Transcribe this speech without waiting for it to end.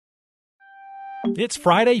It's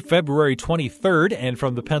Friday, February 23rd, and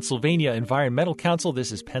from the Pennsylvania Environmental Council,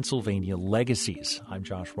 this is Pennsylvania Legacies. I'm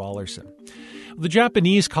Josh Rawlerson. The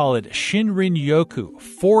Japanese call it Shinrin-yoku,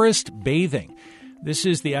 forest bathing. This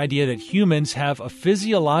is the idea that humans have a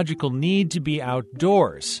physiological need to be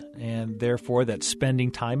outdoors, and therefore that spending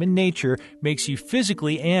time in nature makes you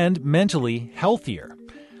physically and mentally healthier.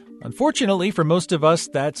 Unfortunately, for most of us,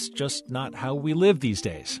 that's just not how we live these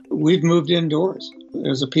days. We've moved indoors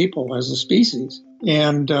as a people, as a species,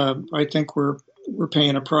 and I think we're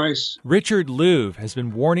paying a price. Richard Louv has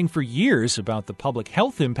been warning for years about the public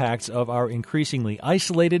health impacts of our increasingly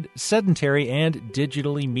isolated, sedentary, and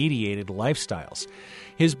digitally mediated lifestyles.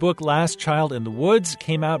 His book, Last Child in the Woods,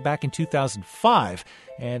 came out back in 2005,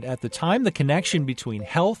 and at the time, the connection between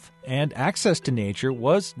health and access to nature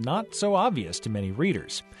was not so obvious to many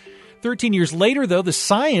readers. 13 years later, though, the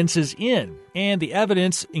science is in, and the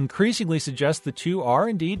evidence increasingly suggests the two are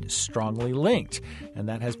indeed strongly linked, and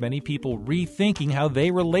that has many people rethinking how they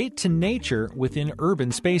relate to nature within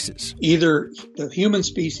urban spaces. Either the human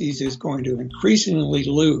species is going to increasingly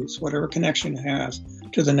lose whatever connection it has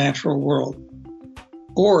to the natural world,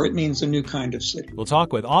 or it means a new kind of city. We'll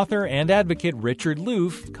talk with author and advocate Richard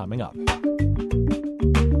Louv coming up.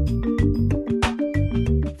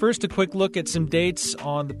 First, a quick look at some dates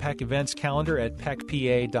on the PEC events calendar at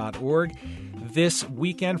pecpa.org. This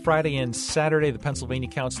weekend, Friday and Saturday, the Pennsylvania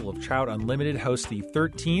Council of Trout Unlimited hosts the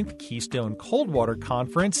 13th Keystone Coldwater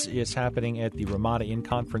Conference. It's happening at the Ramada Inn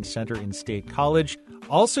Conference Center in State College.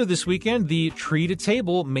 Also this weekend, the Tree to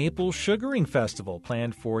Table Maple Sugaring Festival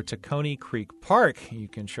planned for Tacony Creek Park. You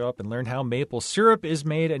can show up and learn how maple syrup is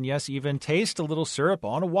made and, yes, even taste a little syrup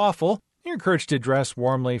on a waffle. You're encouraged to dress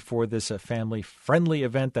warmly for this family-friendly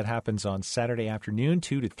event that happens on Saturday afternoon,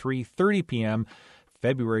 2 to 3:30 p.m.,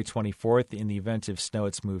 February 24th. In the event of snow,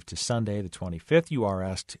 it's moved to Sunday, the 25th. You are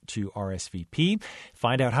asked to RSVP.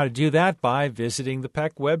 Find out how to do that by visiting the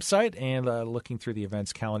PEC website and looking through the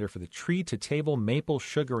events calendar for the Tree to Table Maple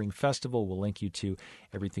Sugaring Festival. We'll link you to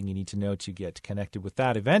everything you need to know to get connected with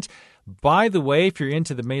that event. By the way, if you're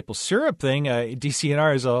into the maple syrup thing,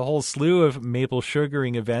 DCNR has a whole slew of maple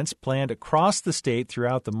sugaring events planned across the state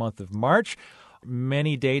throughout the month of March.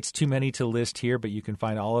 Many dates, too many to list here, but you can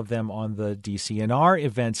find all of them on the DCNR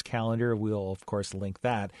events calendar. We'll, of course, link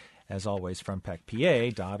that, as always, from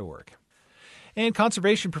pecpa.org. And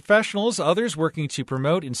conservation professionals, others working to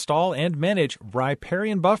promote, install, and manage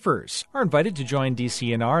riparian buffers, are invited to join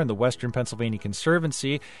DCNR and the Western Pennsylvania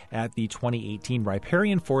Conservancy at the 2018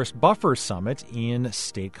 Riparian Forest Buffer Summit in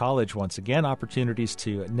State College. Once again, opportunities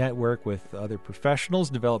to network with other professionals,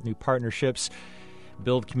 develop new partnerships,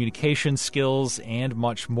 build communication skills, and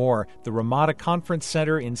much more. The Ramada Conference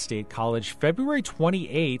Center in State College, February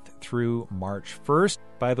 28th through March 1st.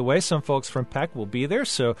 By the way, some folks from PEC will be there,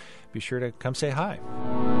 so be sure to come say hi.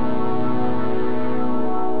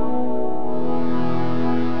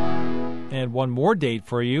 And one more date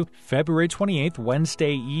for you, February 28th,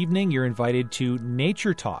 Wednesday evening, you're invited to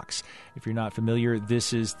Nature Talks. If you're not familiar,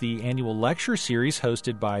 this is the annual lecture series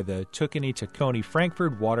hosted by the Tacony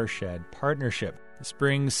Frankford Watershed Partnership. The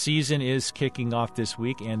spring season is kicking off this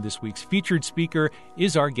week, and this week's featured speaker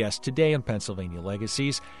is our guest today on Pennsylvania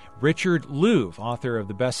Legacies, Richard Louv, author of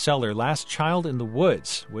the bestseller Last Child in the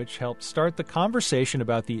Woods, which helped start the conversation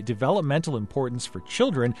about the developmental importance for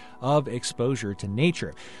children of exposure to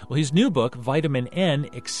nature. Well, his new book, Vitamin N,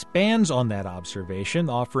 expands on that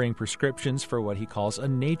observation, offering prescriptions for what he calls a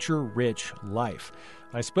nature-rich life.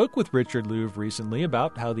 I spoke with Richard Louv recently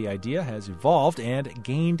about how the idea has evolved and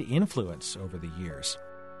gained influence over the years.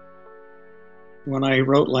 When I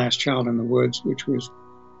wrote Last Child in the Woods, which was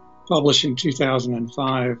published in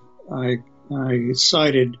 2005, I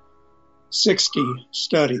cited 60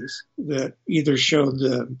 studies that either showed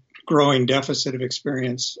the growing deficit of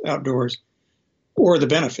experience outdoors or the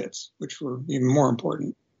benefits, which were even more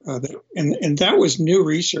important. And that was new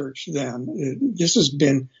research then. This has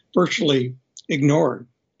been virtually ignored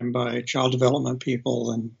by child development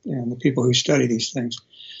people and the people who study these things.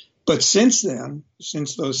 But since then,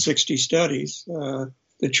 since those 60 studies,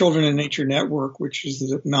 the Children in Nature Network, which is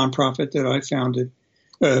the nonprofit that I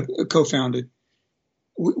co-founded,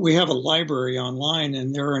 we have a library online,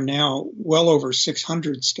 and there are now well over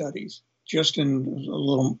 600 studies just in a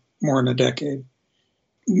little more than a decade,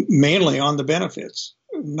 mainly on the benefits,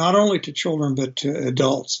 not only to children but to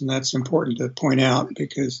adults. And that's important to point out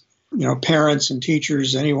because parents and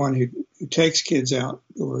teachers, anyone who takes kids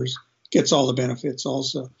outdoors gets all the benefits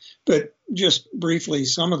also. But just briefly,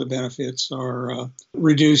 some of the benefits are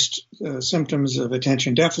reduced symptoms of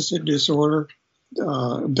attention deficit disorder,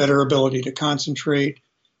 better ability to concentrate,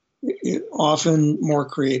 often more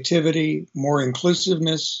creativity, more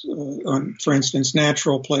inclusiveness on, for instance,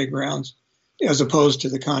 natural playgrounds, as opposed to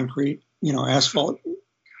the concrete, asphalt,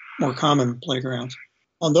 more common playgrounds.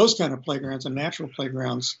 On those kind of playgrounds and natural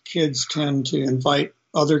playgrounds, kids tend to invite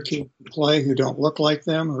other kids to play who don't look like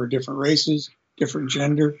them, who are different races, different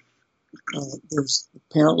gender. There's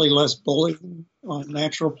apparently less bullying on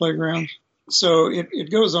natural playgrounds. So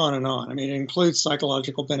it goes on and on. I mean, it includes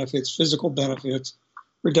psychological benefits, physical benefits,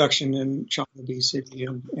 reduction in child obesity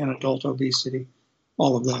and adult obesity,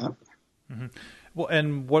 all of that. Mm-hmm. Well,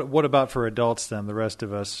 and what about for adults then? The rest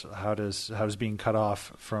of us, how does being cut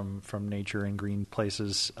off from nature and green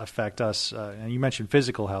places affect us? And you mentioned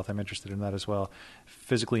physical health. I'm interested in that as well,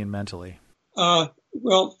 physically and mentally.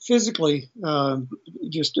 Well, physically,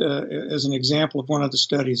 just as an example of one of the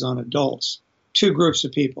studies on adults, two groups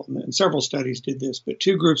of people, and several studies did this, but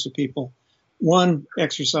two groups of people, one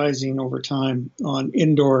exercising over time on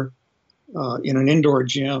in an indoor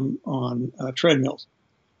gym on treadmills.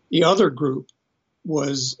 The other group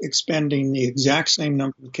was expending the exact same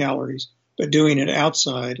number of calories, but doing it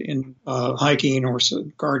outside in hiking or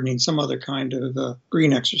gardening, some other kind of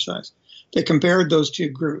green exercise. They compared those two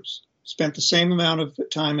groups, spent the same amount of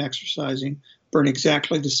time exercising, burned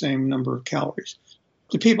exactly the same number of calories.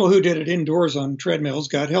 The people who did it indoors on treadmills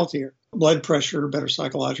got healthier, blood pressure, better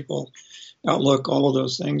psychological outlook, all of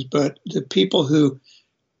those things. But the people who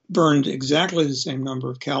burned exactly the same number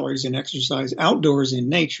of calories in exercise outdoors in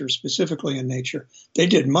nature, specifically in nature, they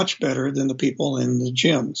did much better than the people in the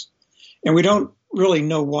gyms. And we don't really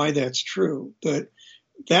know why that's true, but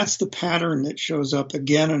that's the pattern that shows up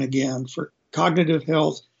again and again for cognitive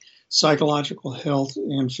health, psychological health,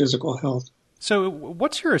 and physical health. So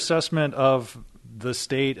what's your assessment of the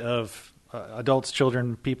state of adults,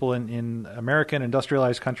 children, people in American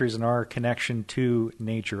industrialized countries and our connection to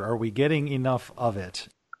nature? Are we getting enough of it?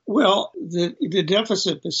 Well, the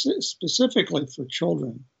deficit specifically for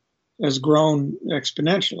children has grown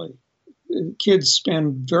exponentially. Kids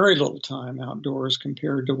spend very little time outdoors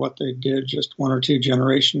compared to what they did just one or two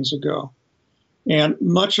generations ago. And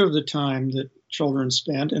much of the time that children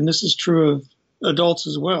spend, and this is true of adults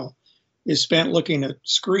as well, is spent looking at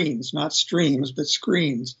screens, not streams, but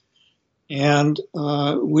screens. And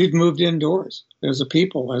we've moved indoors as a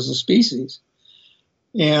people, as a species.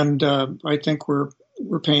 And I think we're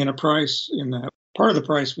paying a price in that. Part of the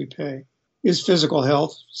price we pay is physical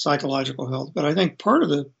health, psychological health. But I think part of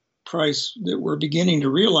the price that we're beginning to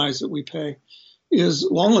realize that we pay is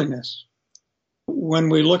loneliness. When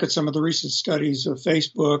we look at some of the recent studies of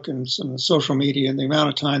Facebook and some of the social media and the amount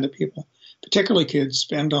of time that people, particularly kids,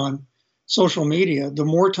 spend on social media, the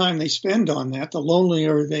more time they spend on that, the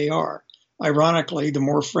lonelier they are. Ironically, the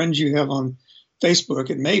more friends you have on Facebook,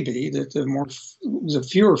 it may be that the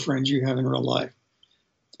fewer friends you have in real life.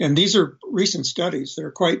 And these are recent studies that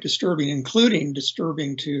are quite disturbing, including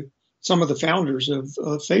disturbing to some of the founders of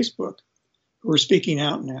Facebook who are speaking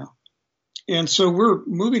out now. And so we're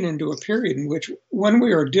moving into a period in which when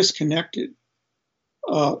we are disconnected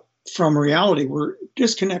from reality, we're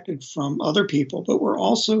disconnected from other people, but we're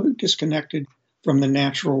also disconnected from the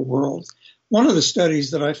natural world. One of the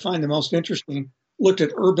studies that I find the most interesting looked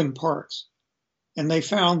at urban parks, and they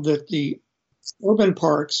found that the urban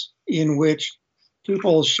parks in which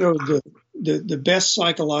people showed the best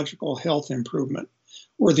psychological health improvement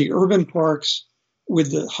were the urban parks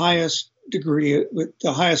with the highest degree, with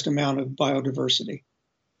the highest amount of biodiversity.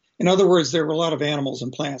 In other words, there were a lot of animals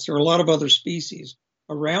and plants. There were a lot of other species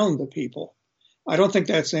around the people. I don't think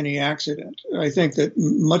that's any accident. I think that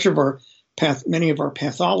many of our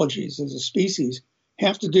pathologies as a species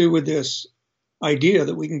have to do with this idea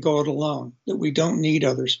that we can go it alone, that we don't need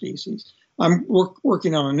other species. I'm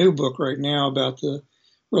working on a new book right now about the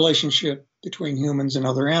relationship between humans and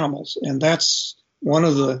other animals, and that's one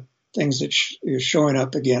of the things that is showing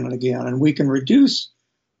up again and again. And we can reduce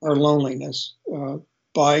our loneliness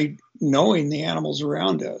by knowing the animals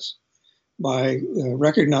around us, by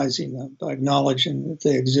recognizing them, by acknowledging that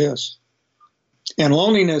they exist. And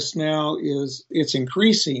loneliness now it's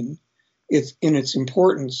increasing in its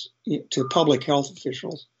importance to public health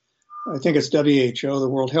officials. I think it's WHO, the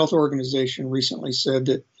World Health Organization, recently said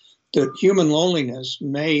that human loneliness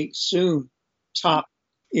may soon top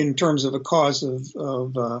in terms of a cause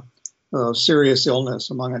of serious illness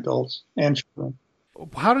among adults and children.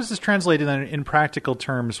 How does this translate in practical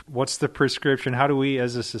terms? What's the prescription? How do we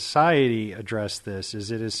as a society address this? Is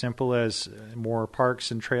it as simple as more parks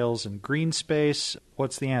and trails and green space?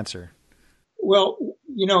 What's the answer? Well,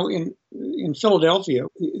 in Philadelphia,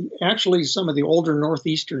 actually some of the older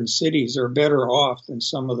northeastern cities are better off than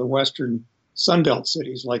some of the western Sunbelt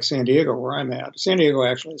cities like San Diego, where I'm at. San Diego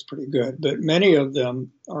actually is pretty good, but many of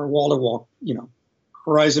them are wall-to-wall,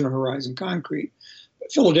 horizon to horizon concrete.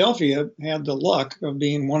 But Philadelphia had the luck of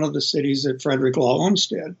being one of the cities that Frederick Law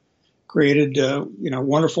Olmsted created,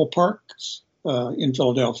 wonderful parks in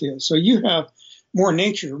Philadelphia. So you have more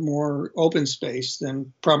nature, more open space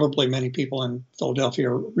than probably many people in Philadelphia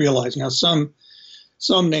realize. Now, some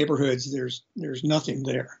neighborhoods, there's nothing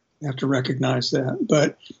there. You have to recognize that.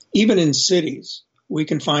 But even in cities, we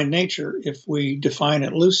can find nature if we define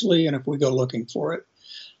it loosely and if we go looking for it.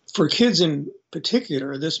 For kids in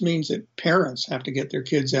particular, this means that parents have to get their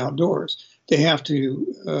kids outdoors. They have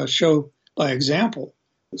to show by example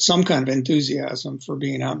some kind of enthusiasm for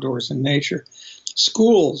being outdoors in nature.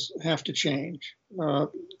 Schools have to change.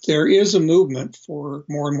 There is a movement for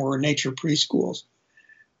more and more nature preschools.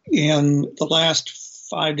 In the last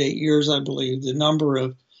 5 to 8 years, I believe, the number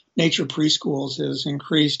of nature preschools has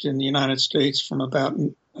increased in the United States from about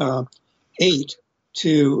 8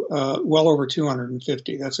 to well over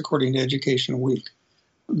 250. That's according to Education Week.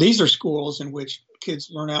 These are schools in which kids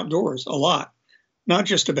learn outdoors a lot, not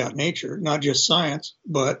just about nature, not just science,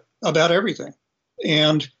 but about everything.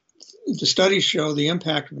 And the studies show the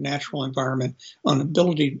impact of a natural environment on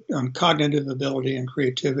cognitive ability and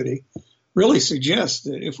creativity really suggests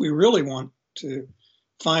that if we really want to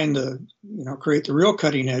create the real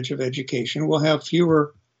cutting edge of education, we'll have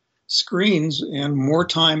fewer screens and more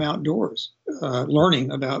time outdoors,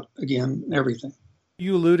 learning about, again, everything.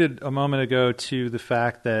 You alluded a moment ago to the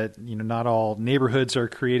fact that, not all neighborhoods are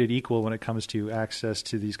created equal when it comes to access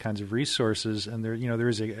to these kinds of resources. And there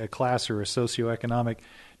is a class or a socioeconomic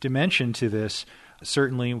dimension to this.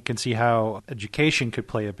 Certainly we can see how education could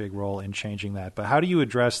play a big role in changing that. But how do you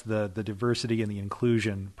address the diversity and the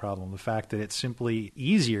inclusion problem, the fact that it's simply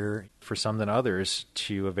easier for some than others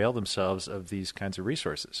to avail themselves of these kinds of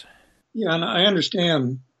resources? Yeah, and I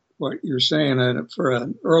understand what you're saying. For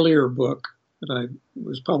an earlier book that I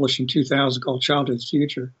was published in 2000 called Childhood's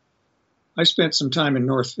Future, I spent some time in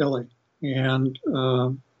North Philly, and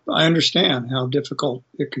I understand how difficult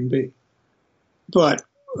it can be. But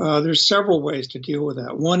there's several ways to deal with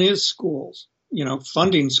that. One is schools,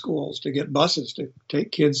 funding schools to get buses to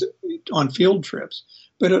take kids on field trips.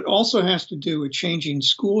 But it also has to do with changing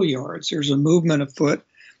schoolyards. There's a movement afoot,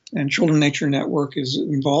 and Children Nature Network is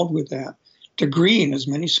involved with that, to green as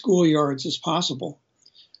many schoolyards as possible,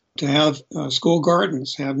 to have school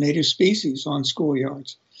gardens, have native species on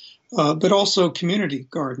schoolyards, but also community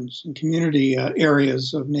gardens and community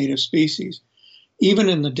areas of native species. Even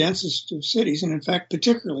in the densest of cities, and in fact,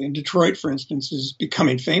 particularly in Detroit, for instance, is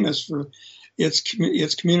becoming famous for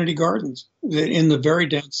its community gardens in the very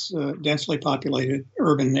densely populated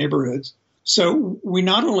urban neighborhoods. So we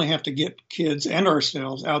not only have to get kids and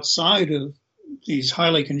ourselves outside of these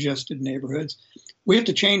highly congested neighborhoods, we have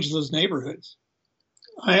to change those neighborhoods.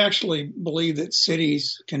 I actually believe that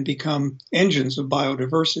cities can become engines of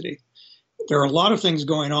biodiversity. There are a lot of things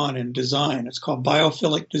going on in design. It's called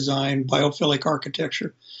biophilic design, biophilic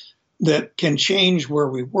architecture, that can change where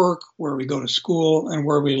we work, where we go to school, and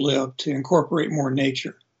where we live to incorporate more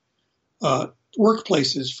nature.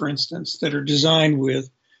 Workplaces, for instance, that are designed with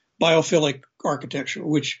biophilic architecture,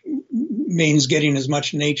 which means getting as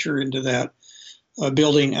much nature into that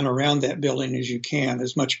building and around that building as you can,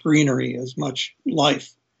 as much greenery, as much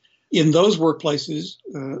life. In those workplaces,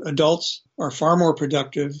 adults are far more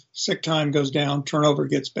productive, sick time goes down, turnover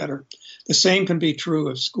gets better. The same can be true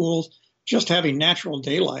of schools. Just having natural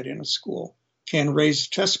daylight in a school can raise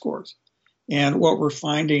test scores. And what we're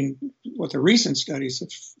finding, what the recent studies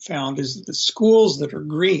have found, is that the schools that are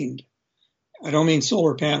greened, I don't mean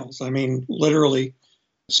solar panels, I mean literally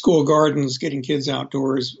school gardens, getting kids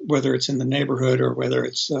outdoors, whether it's in the neighborhood or whether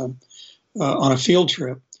it's on a field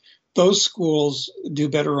trip, those schools do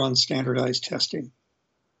better on standardized testing.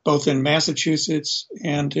 Both in Massachusetts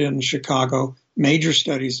and in Chicago, major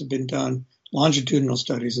studies have been done, longitudinal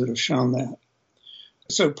studies that have shown that.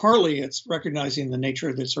 So partly it's recognizing the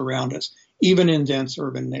nature that's around us, even in dense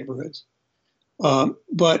urban neighborhoods,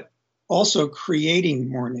 but also creating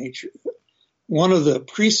more nature. One of the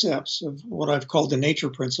precepts of what I've called the nature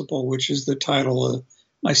principle, which is the title of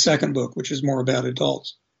my second book, which is more about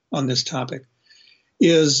adults on this topic,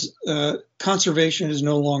 is conservation is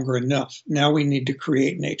no longer enough. Now we need to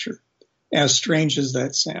create nature, as strange as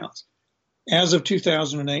that sounds. As of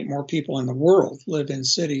 2008, more people in the world live in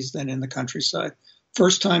cities than in the countryside.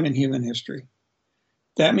 First time in human history.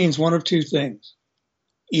 That means one of two things.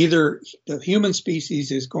 Either the human species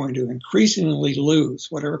is going to increasingly lose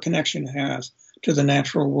whatever connection it has to the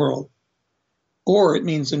natural world, or it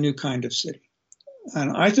means a new kind of city.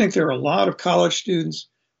 And I think there are a lot of college students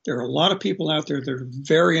There are a lot of people out there that are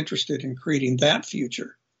very interested in creating that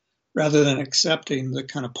future rather than accepting the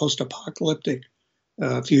kind of post-apocalyptic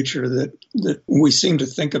future that we seem to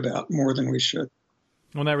think about more than we should.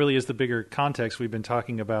 Well, that really is the bigger context. We've been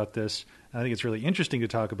talking about this. I think it's really interesting to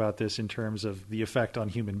talk about this in terms of the effect on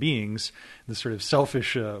human beings, the sort of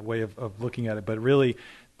selfish way of looking at it. But really,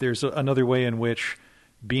 there's another way in which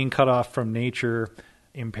being cut off from nature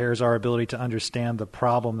impairs our ability to understand the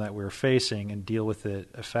problem that we're facing and deal with it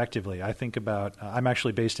effectively. I think about, I'm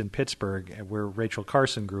actually based in Pittsburgh, where Rachel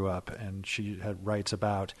Carson grew up, and she writes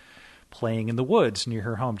about playing in the woods near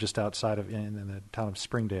her home, just outside of, in the town of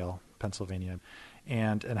Springdale, Pennsylvania,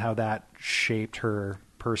 and how that shaped her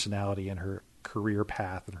personality and her career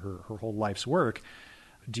path and her whole life's work.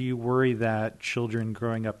 Do you worry that children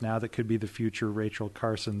growing up now that could be the future Rachel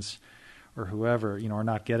Carsons or whoever, are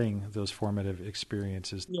not getting those formative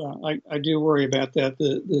experiences? Yeah, I do worry about that.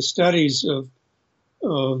 The studies of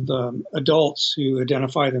adults who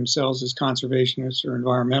identify themselves as conservationists or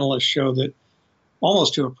environmentalists show that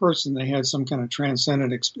almost to a person they had some kind of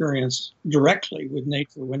transcendent experience directly with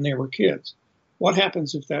nature when they were kids. What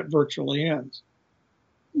happens if that virtually ends?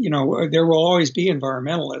 There will always be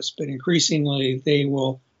environmentalists, but increasingly they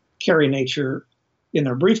will carry nature in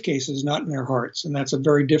their briefcases, not in their hearts. And that's a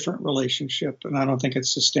very different relationship, and I don't think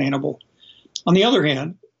it's sustainable. On the other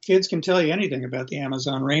hand, kids can tell you anything about the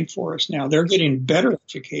Amazon rainforest now. They're getting better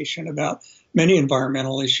education about many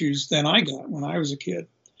environmental issues than I got when I was a kid.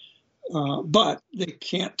 But they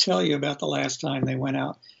can't tell you about the last time they went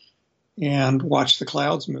out and watched the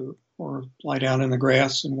clouds move, or lie down in the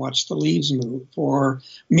grass and watch the leaves move, or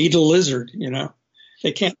meet a lizard,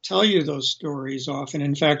 They can't tell you those stories often.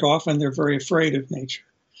 In fact, often they're very afraid of nature.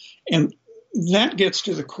 And that gets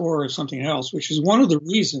to the core of something else, which is one of the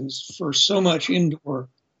reasons for so much indoor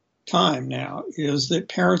time now, is that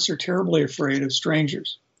parents are terribly afraid of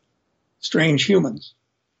strangers, strange humans.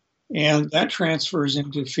 And that transfers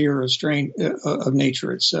into fear of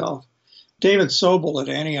nature itself. David Sobel at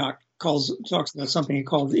Antioch talks about something he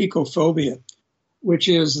calls ecophobia, which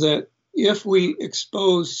is that if we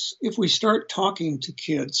start talking to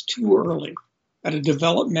kids too early, at a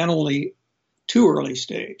developmentally too early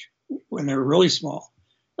stage, when they're really small,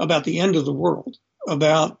 about the end of the world,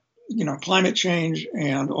 about, climate change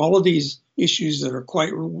and all of these issues that are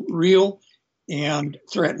quite real and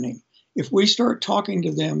threatening, if we start talking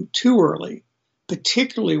to them too early,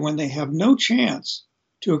 particularly when they have no chance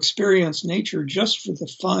to experience nature just for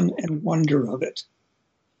the fun and wonder of it.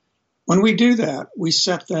 When we do that, we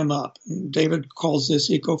set them up. David calls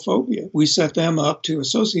this ecophobia. We set them up to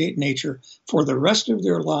associate nature for the rest of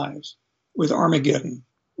their lives with Armageddon,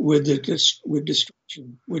 with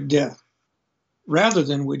destruction, with death, rather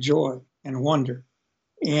than with joy and wonder.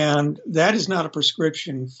 And that is not a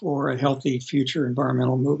prescription for a healthy future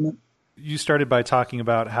environmental movement. You started by talking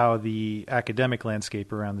about how the academic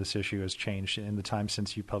landscape around this issue has changed in the time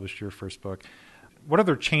since you published your first book. What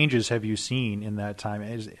other changes have you seen in that time?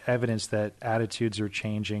 Is evidence that attitudes are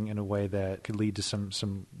changing in a way that could lead to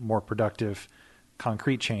some more productive,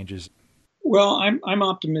 concrete changes? Well, I'm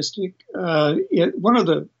optimistic. One of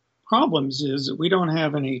the problems is that we don't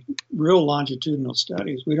have any real longitudinal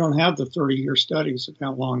studies. We don't have the 30-year studies of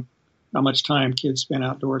how much time kids spend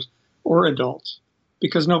outdoors, or adults,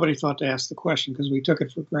 because nobody thought to ask the question, because we took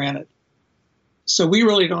it for granted. So we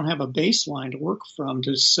really don't have a baseline to work from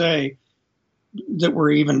to say that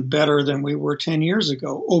we're even better than we were 10 years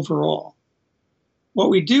ago overall. What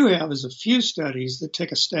we do have is a few studies that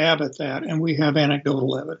take a stab at that, and we have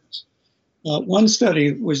anecdotal evidence. One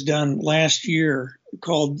study was done last year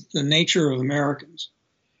called The Nature of Americans,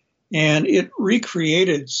 and it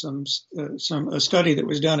recreated a study that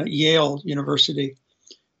was done at Yale University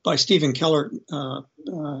by Stephen Keller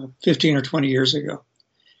 15 or 20 years ago.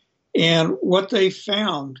 And what they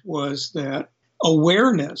found was that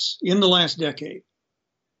awareness in the last decade,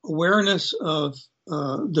 awareness of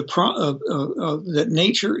that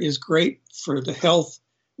nature is great for the health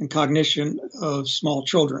and cognition of small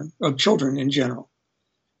children, of children in general,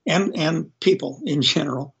 and people in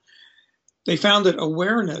general. They found that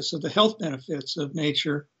awareness of the health benefits of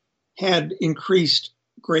nature had increased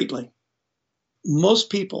greatly. Most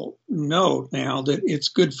people know now that it's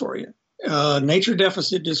good for you. Nature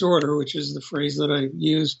deficit disorder, which is the phrase that I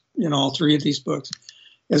used in all three of these books,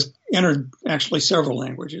 has entered actually several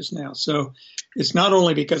languages now. So it's not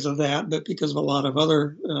only because of that, but because of a lot of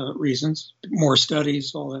other reasons, more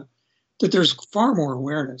studies, all that there's far more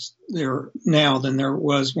awareness there now than there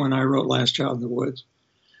was when I wrote Last Child in the Woods.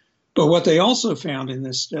 But what they also found in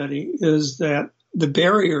this study is that the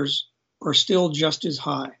barriers are still just as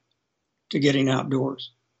high to getting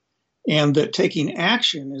outdoors. and that taking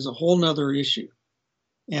action is a whole nother issue.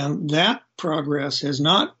 And that progress is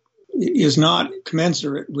not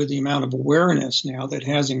commensurate with the amount of awareness now that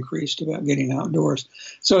has increased about getting outdoors.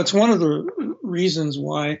 So it's one of the reasons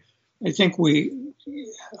why I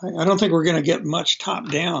don't think we're going to get much top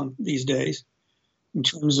down these days in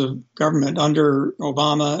terms of government under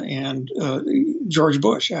Obama and George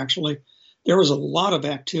Bush. Actually, there was a lot of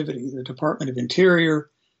activity. The Department of Interior,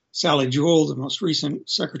 Sally Jewell, the most recent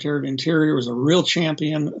Secretary of Interior, was a real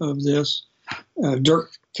champion of this.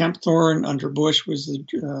 Dirk Kempthorne under Bush was the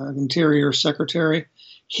Interior Secretary.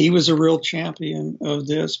 He was a real champion of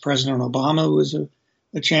this. President Obama was a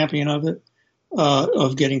champion of it,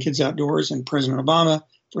 of getting kids outdoors. And President Obama,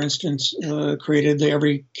 for instance, created the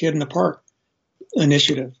Every Kid in the Park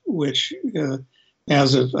initiative, which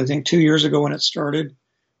as of, I think, 2 years ago when it started,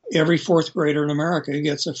 every fourth grader in America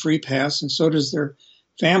gets a free pass, and so does their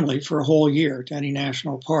family for a whole year to any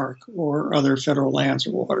national park or other federal lands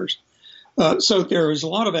or waters. So there was a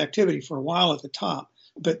lot of activity for a while at the top,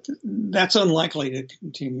 but that's unlikely to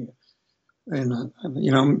continue. And,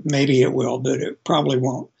 maybe it will, but it probably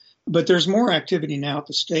won't. But there's more activity now at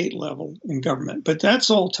the state level in government, but that's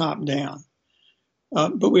all top down.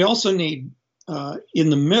 But we also need, in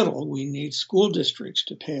the middle, we need school districts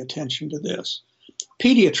to pay attention to this.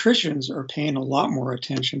 Pediatricians are paying a lot more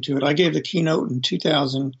attention to it. I gave the keynote in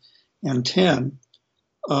 2010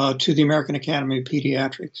 to the American Academy of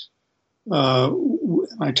Pediatrics.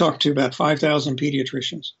 I talked to about 5,000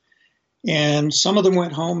 pediatricians, and some of them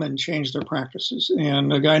went home and changed their practices.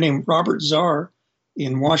 And a guy named Robert Zarr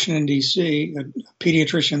in Washington, D.C., a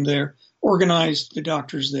pediatrician there, organized the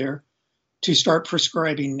doctors there to start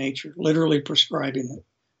prescribing nature, literally prescribing it.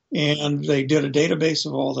 And they did a database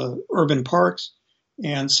of all the urban parks,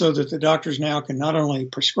 and so that the doctors now can not only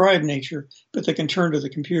prescribe nature, but they can turn to the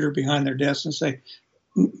computer behind their desk and say,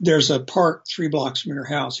 there's a park 3 blocks from your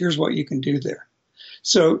house. Here's what you can do there.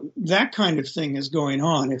 So that kind of thing is going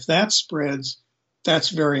on. If that spreads, that's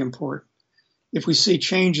very important. If we see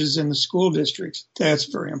changes in the school districts, that's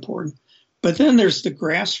very important. But then there's the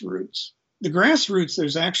grassroots. The grassroots,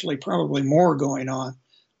 there's actually probably more going on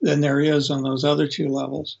than there is on those other two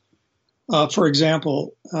levels. For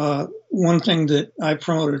example, one thing that I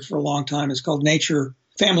promoted for a long time is called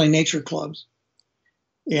family nature clubs.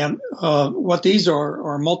 And what these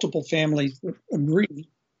are multiple families that agree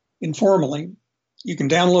informally. You can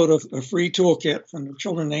download a free toolkit from the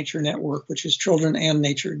Children Nature Network, which is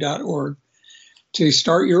childrenandnature.org, to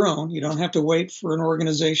start your own. You don't have to wait for an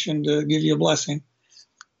organization to give you a blessing.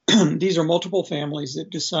 These are multiple families that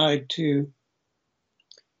decide to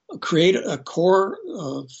create a core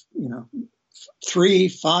of 3,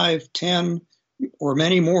 5, 10, or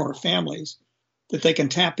many more families that they can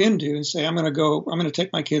tap into and say, I'm going to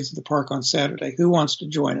take my kids to the park on Saturday. Who wants to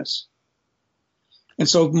join us? And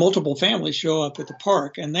so multiple families show up at the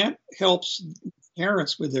park, and that helps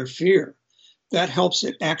parents with their fear. That helps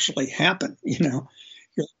it actually happen. You're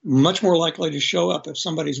much more likely to show up if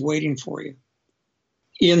somebody's waiting for you.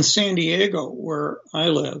 In San Diego, where I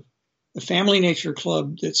live, the Family Nature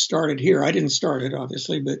Club that started here, I didn't start it,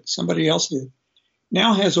 obviously, but somebody else did,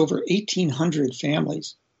 now has over 1,800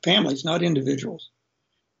 families, not individuals.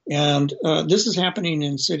 And this is happening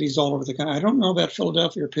in cities all over the country. I don't know about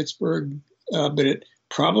Philadelphia or Pittsburgh, but it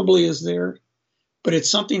probably is there. But it's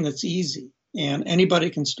something that's easy, and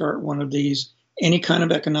anybody can start one of these, any kind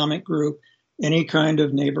of economic group, any kind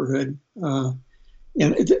of neighborhood.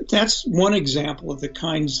 And that's one example of the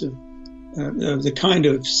kind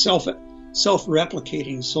of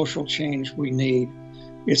self-replicating social change we need.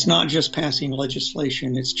 It's not just passing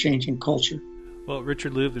legislation, it's changing culture. Well,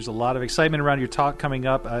 Richard Louv, there's a lot of excitement around your talk coming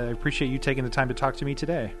up. I appreciate you taking the time to talk to me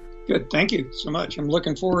today. Good. Thank you so much. I'm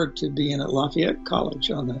looking forward to being at Lafayette College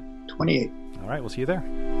on the 28th. All right. We'll see you there.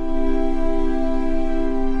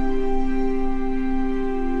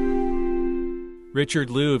 Richard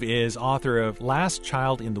Louv is author of Last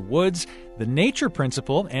Child in the Woods, The Nature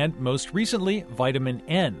Principle, and most recently, Vitamin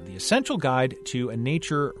N, the essential guide to a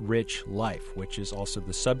nature-rich life, which is also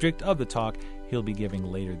the subject of the talk he'll be giving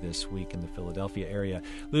later this week in the Philadelphia area.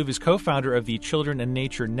 Louv is co-founder of the Children and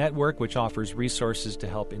Nature Network, which offers resources to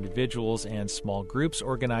help individuals and small groups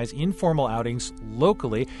organize informal outings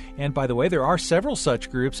locally. And by the way, there are several such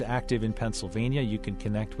groups active in Pennsylvania. You can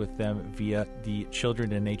connect with them via the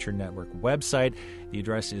Children and Nature Network website. The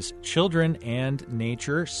address is Children and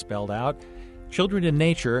Nature, spelled out,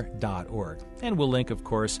 childrenandnature.org. And we'll link, of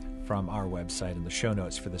course, from our website in the show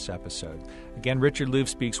notes for this episode. Again, Richard Louv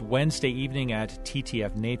speaks Wednesday evening at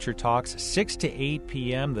TTF Nature Talks, 6 to 8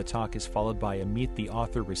 p.m. The talk is followed by a Meet the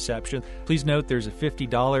Author reception. Please note there's a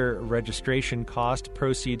 $50 registration cost.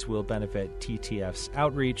 Proceeds will benefit TTF's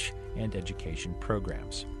outreach and education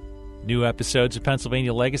programs. New episodes of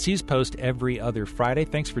Pennsylvania Legacies post every other Friday.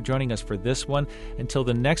 Thanks for joining us for this one. Until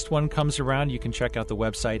the next one comes around, you can check out the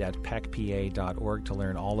website at pecpa.org to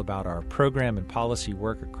learn all about our program and policy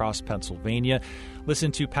work across Pennsylvania.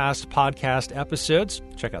 Listen to past podcast episodes.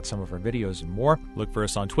 Check out some of our videos and more. Look for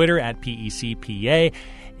us on Twitter at PECPA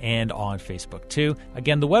and on Facebook too.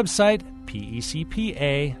 Again, the website,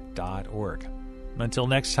 pecpa.org. Until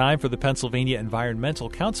next time, for the Pennsylvania Environmental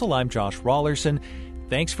Council, I'm Josh Rawlerson.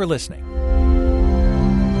 Thanks for listening.